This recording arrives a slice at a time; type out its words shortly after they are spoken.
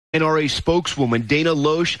NRA spokeswoman Dana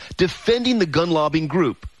Loesch defending the gun lobbying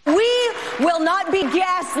group. We will not be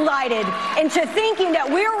gaslighted into thinking that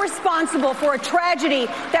we're responsible for a tragedy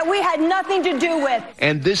that we had nothing to do with.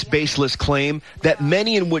 And this baseless claim that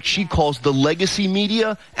many in what she calls the legacy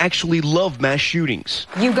media actually love mass shootings.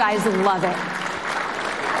 You guys love it.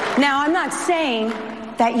 Now, I'm not saying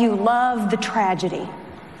that you love the tragedy,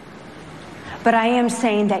 but I am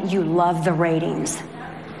saying that you love the ratings.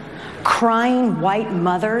 Crying white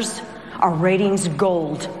mothers are ratings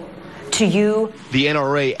gold to you. The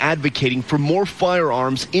NRA advocating for more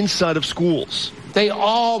firearms inside of schools. They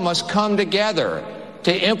all must come together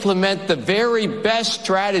to implement the very best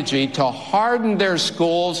strategy to harden their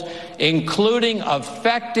schools, including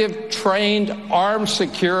effective trained armed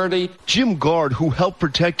security. Jim Gard, who helped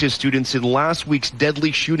protect his students in last week's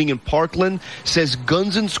deadly shooting in Parkland, says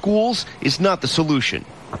guns in schools is not the solution.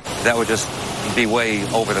 That would just be way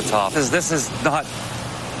over the top. This is not,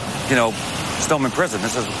 Stoneman Prison.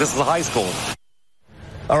 This is a high school.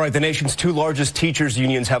 All right, the nation's two largest teachers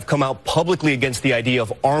unions have come out publicly against the idea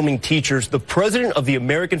of arming teachers. The president of the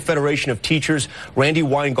American Federation of Teachers, Randy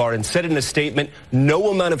Weingarten, said in a statement, no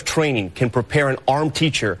amount of training can prepare an armed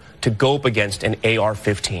teacher to go up against an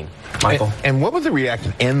AR-15. Michael? And what was the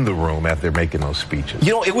reaction in the room after making those speeches?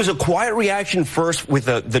 It was a quiet reaction first with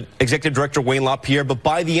the executive director, Wayne LaPierre, but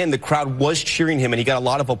by the end, the crowd was cheering him, and he got a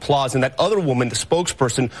lot of applause. And that other woman, the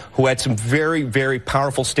spokesperson, who had some very, very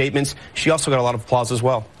powerful statements, she also got a lot of applause as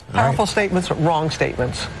well. Powerful statements, wrong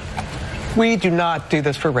statements. We do not do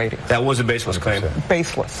this for ratings. That was a baseless claim.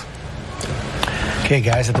 Baseless. Okay,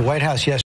 guys, at the White House yesterday.